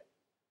 Say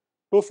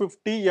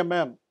 250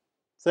 mm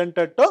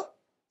center to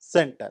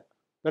center.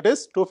 That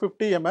is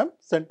 250 mm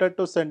center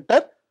to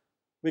center.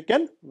 We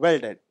can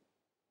weld it.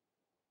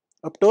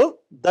 Up to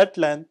that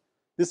length,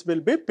 this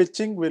will be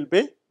pitching will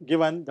be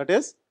given. That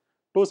is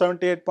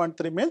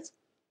 278.3 means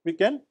we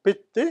can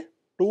pitch the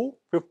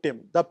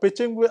 250. The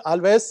pitching will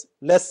always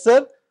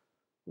lesser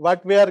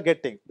what we are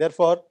getting.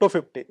 Therefore,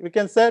 250. We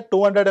can say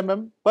 200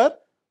 mm per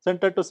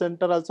center to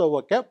center also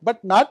okay,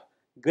 but not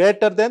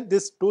greater than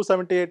this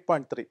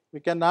 278.3. We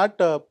cannot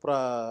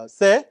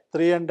say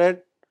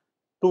 300,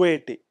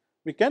 280.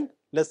 We can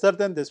lesser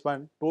than this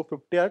one,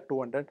 250 or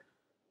 200.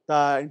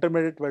 The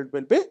intermediate weld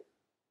will be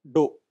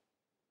do.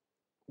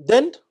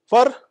 Then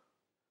for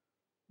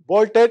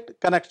bolted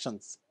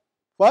connections,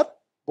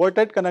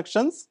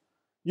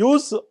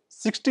 use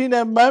 16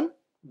 mm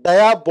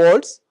dia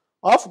bolts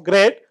of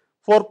grade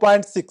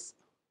 4.6.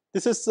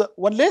 This is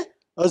only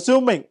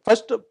assuming.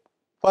 First,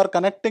 for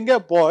connecting a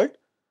bolt,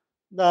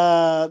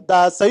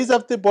 the size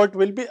of the bolt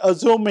will be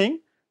assuming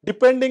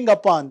depending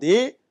upon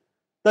the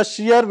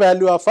shear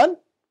value of a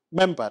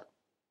member.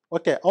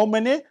 Okay, how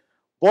many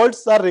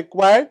bolts are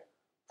required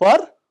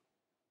for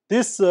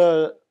this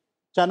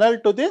channel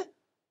to the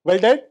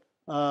welded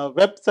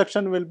web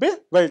section will be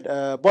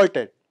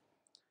bolted.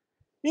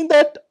 In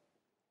that,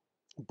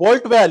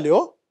 bolt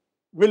value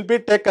will be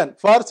taken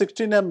for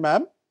 16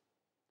 mm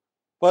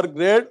for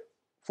grade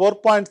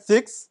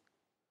 4.6.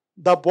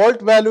 The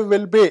bolt value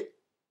will be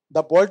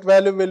that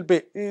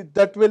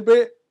will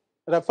be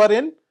refer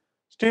in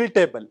steel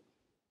table.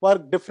 For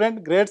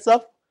different grades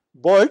of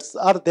bolts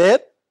are there,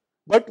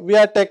 but we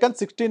are taken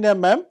 16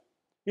 mm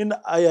in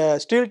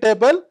steel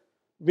table.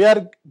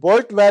 Where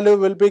bolt value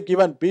will be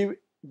given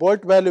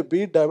bolt value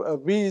V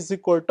is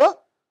equal to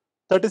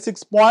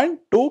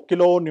 36.2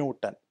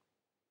 kilonewton.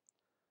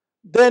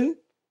 Then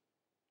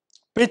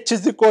pitch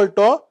is equal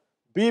to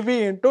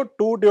BV into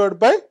 2 divided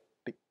by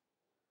T.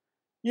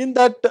 In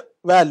that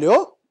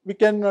value, we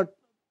can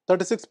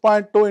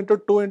 36.2 into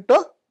 2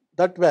 into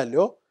that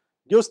value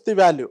gives the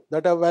value.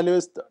 That value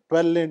is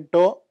 12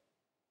 into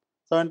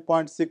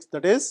 7.6,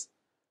 that is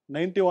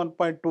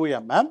 91.2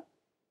 mm.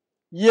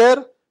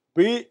 Here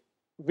V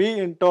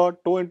into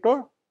 2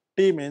 into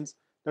T means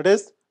that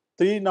is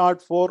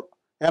 304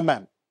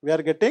 mm. We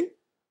are getting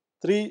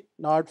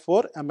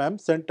 304 mm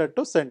center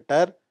to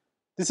center.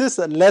 This is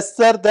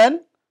lesser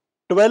than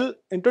 12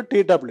 into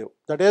TW.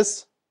 That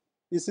is,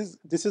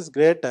 this is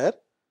greater.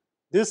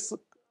 This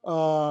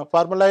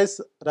formula is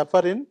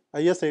refer in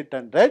IS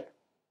 800.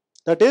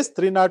 That is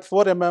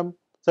 304 mm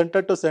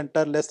center to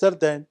center lesser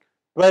than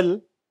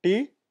 12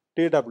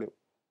 TW.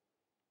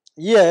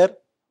 Here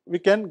we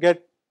can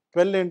get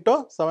 12 into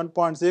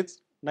 7.6,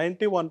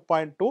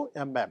 91.2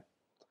 mm.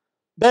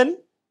 Then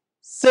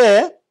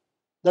say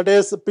that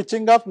is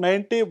pitching of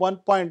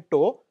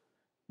 91.2,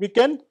 we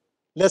can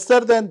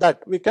lesser than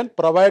that, we can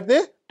provide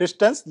the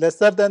distance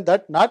lesser than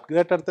that, not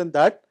greater than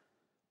that.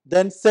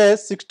 Then say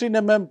 16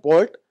 mm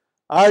bolt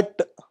at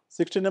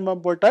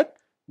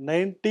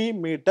 90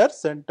 meter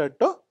center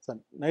to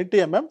 90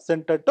 mm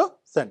center to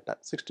center.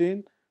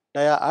 16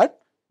 dia at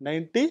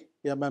 90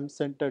 mm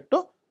center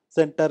to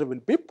center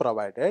will be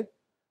provided.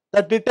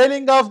 The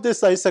detailing of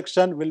this I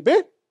section will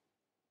be,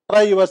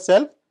 try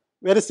yourself,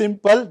 very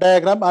simple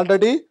diagram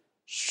already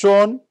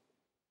shown.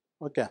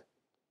 Okay,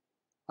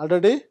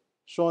 already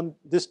shown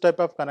this type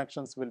of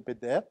connections will be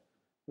there.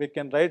 We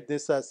can write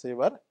this as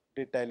your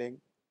detailing,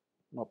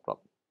 no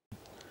problem.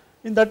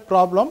 In that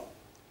problem,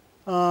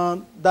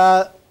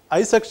 the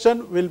I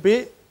section will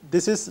be,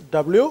 this is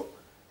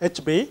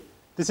WHB,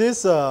 this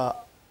is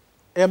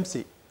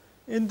MC.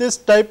 In this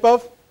type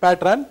of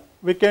pattern,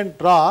 we can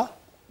draw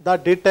the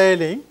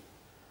detailing,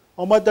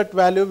 how much that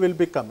value will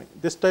be coming.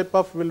 This type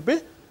of will be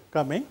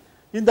coming.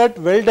 In that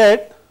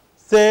welded,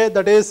 say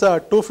that is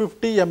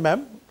 250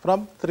 mm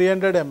from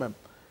 300 mm.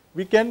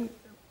 We can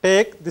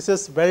take, this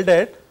is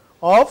welded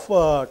of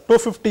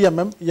 250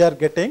 mm, you are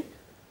getting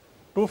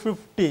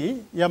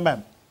 250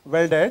 mm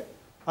welded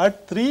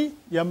at 3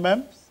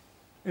 mm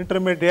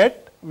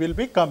intermediate will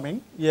be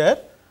coming here.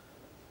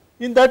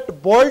 In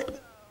that bolt,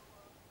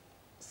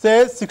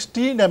 say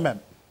 16 mm,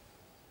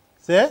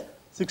 say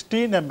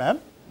 16 mm.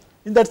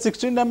 In that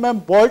 16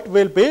 mm bolt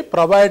will be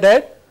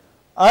provided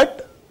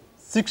at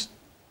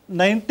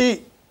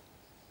 90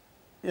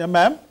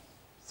 mm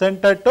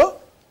center to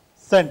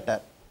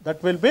center.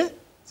 That will be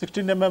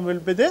 16 mm will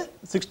be the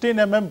 16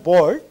 mm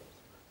bolt.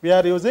 We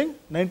are using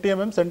 90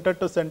 mm center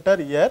to center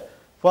here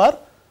for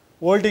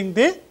holding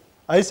the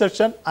I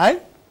section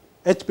and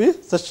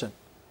HB section.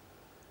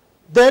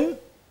 Then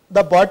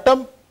the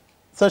bottom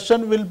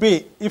section will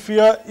be, if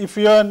you are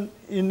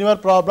in your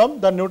problem,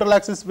 the neutral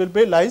axis will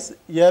be lies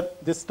here,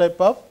 this type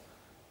of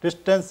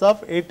distance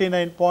of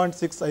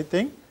 89.6, I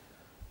think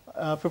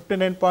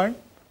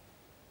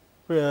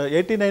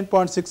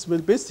 89.6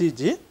 will be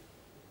CG.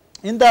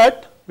 In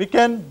that we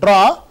can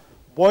draw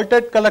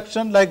bolted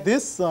connection like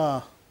this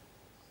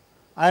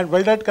and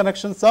welded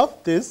connections of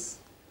this,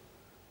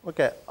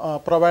 okay,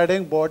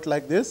 providing bolt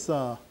like this.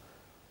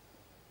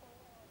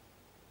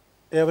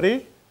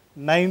 every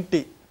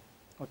 90,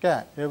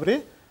 okay,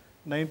 every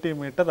 90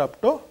 meter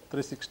up to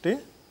 360.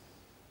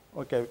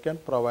 Okay, we can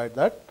provide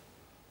that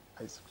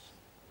I section.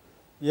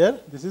 Here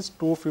this is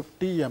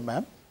 250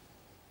 mm.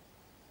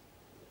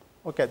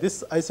 Okay,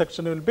 this I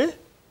section will be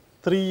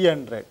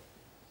 300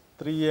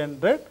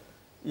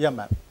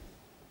 mm.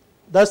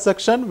 That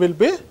section will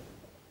be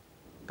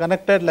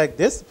connected like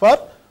this for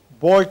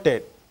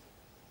bolted.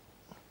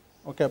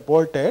 Okay,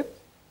 bolted.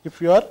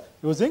 If you are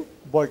using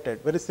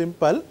bolted, very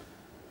simple.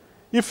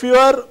 If you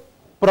are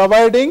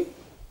providing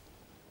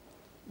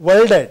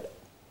welded,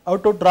 how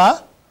to draw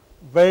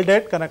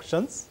welded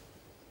connections?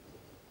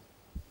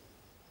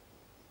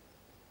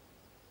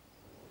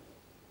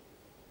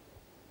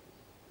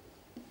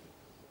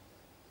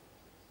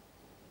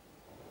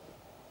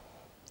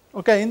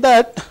 Okay, in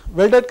that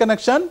welded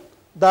connection,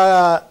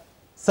 the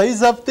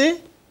size of the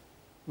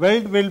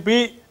weld will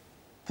be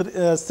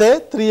say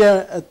 3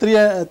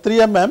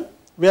 mm.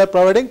 We are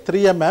providing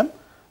 3 mm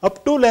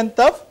up to length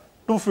of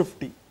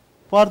 250.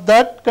 For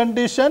that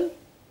condition,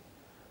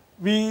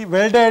 we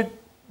welded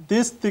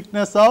this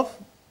thickness of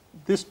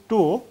this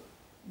two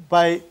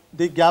by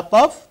the gap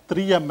of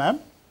 3 mm.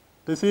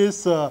 This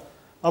is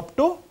up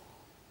to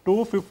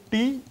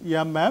 250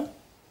 mm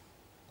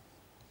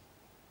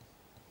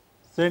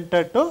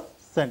center to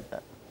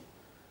center.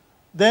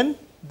 Then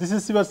this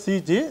is your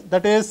CG,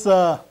 that is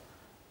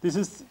this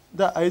is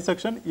the I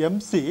section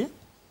MC,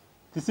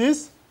 this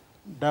is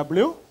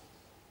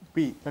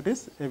WB, that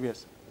is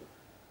aviation.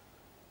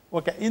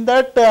 Okay, in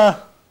that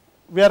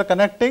we are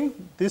connecting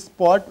this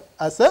part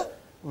as a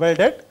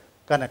welded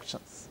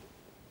connections.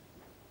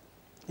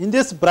 In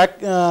this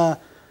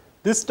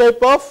this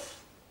type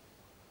of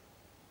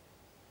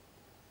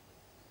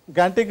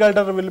gantry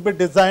girder will be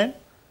designed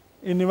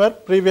in your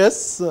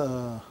previous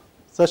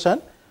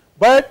session,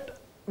 but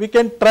we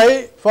can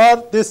try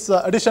for this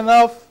addition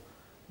of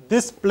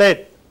this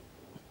plate.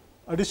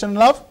 Addition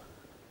of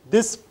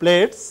these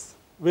plates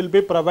will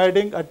be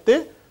providing at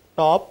the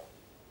top.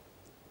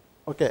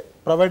 Okay,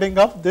 providing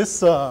of this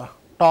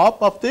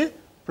top of the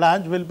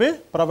flange will be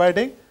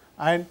providing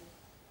and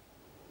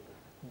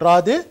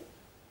draw the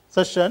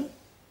section.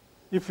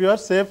 If your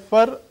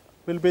safer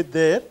will be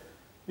there,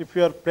 if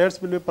your plates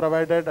will be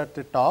provided at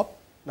the top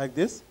like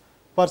this.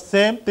 For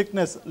same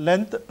thickness,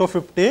 length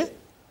 250,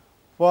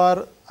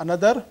 for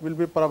another will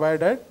be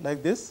provided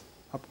like this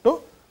up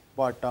to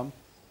bottom.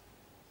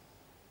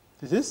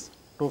 This is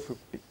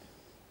 250.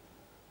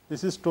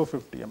 This is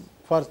 250 mm.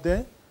 For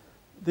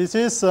this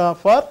is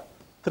for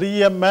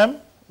 3 mm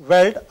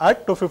weld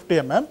at 250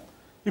 mm.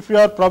 If you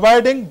are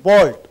providing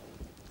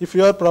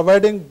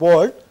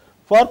bolt,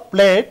 for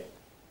plate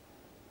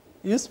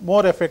is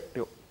more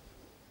effective.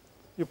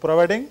 You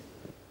providing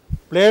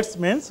plates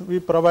means we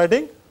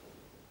providing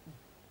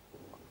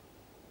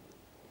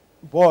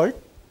bolt.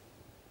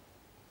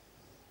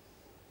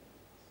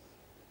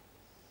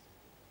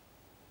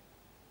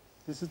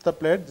 This is the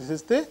plate, this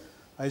is the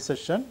I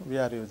section we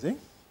are using.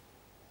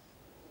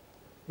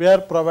 We are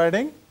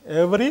providing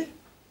every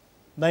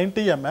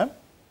 90 mm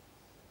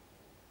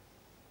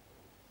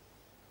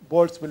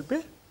bolts will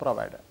be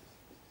provided,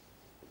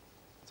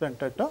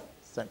 center to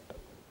center.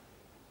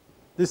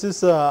 This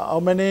is how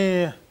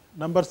many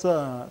numbers,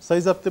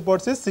 size of the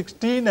bolts is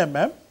 16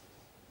 mm.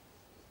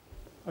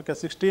 Okay,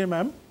 16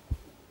 mm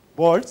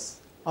bolts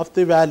of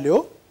the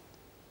value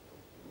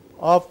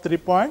of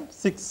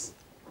 3.6.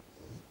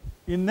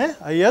 In a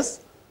IS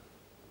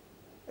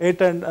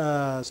 8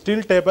 and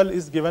steel table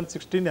is given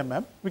 16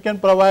 mm. We can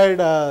provide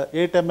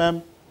 8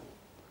 mm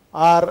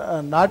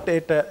or not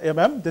 8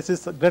 mm. This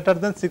is greater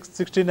than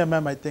 16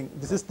 mm, I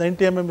think. This is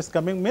 90 mm is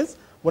coming, means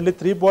only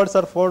 3 bolts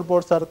or 4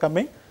 bolts are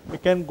coming. We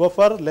can go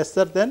for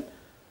lesser than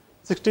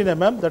 16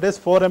 mm, that is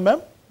 4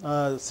 mm,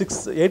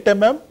 8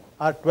 mm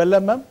or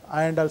 12 mm,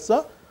 and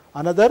also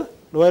another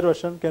lower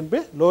version can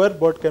be, lower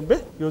bolt can be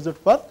used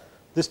for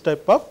this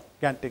type of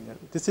gantry girder.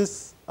 This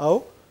is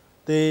how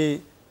the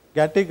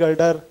gantry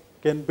girder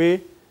can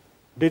be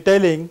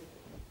detailing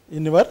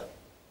in your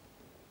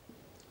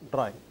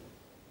drawing.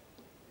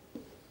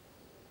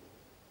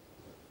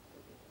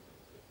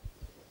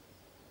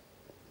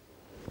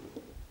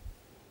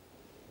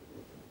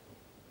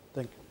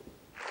 Thank you.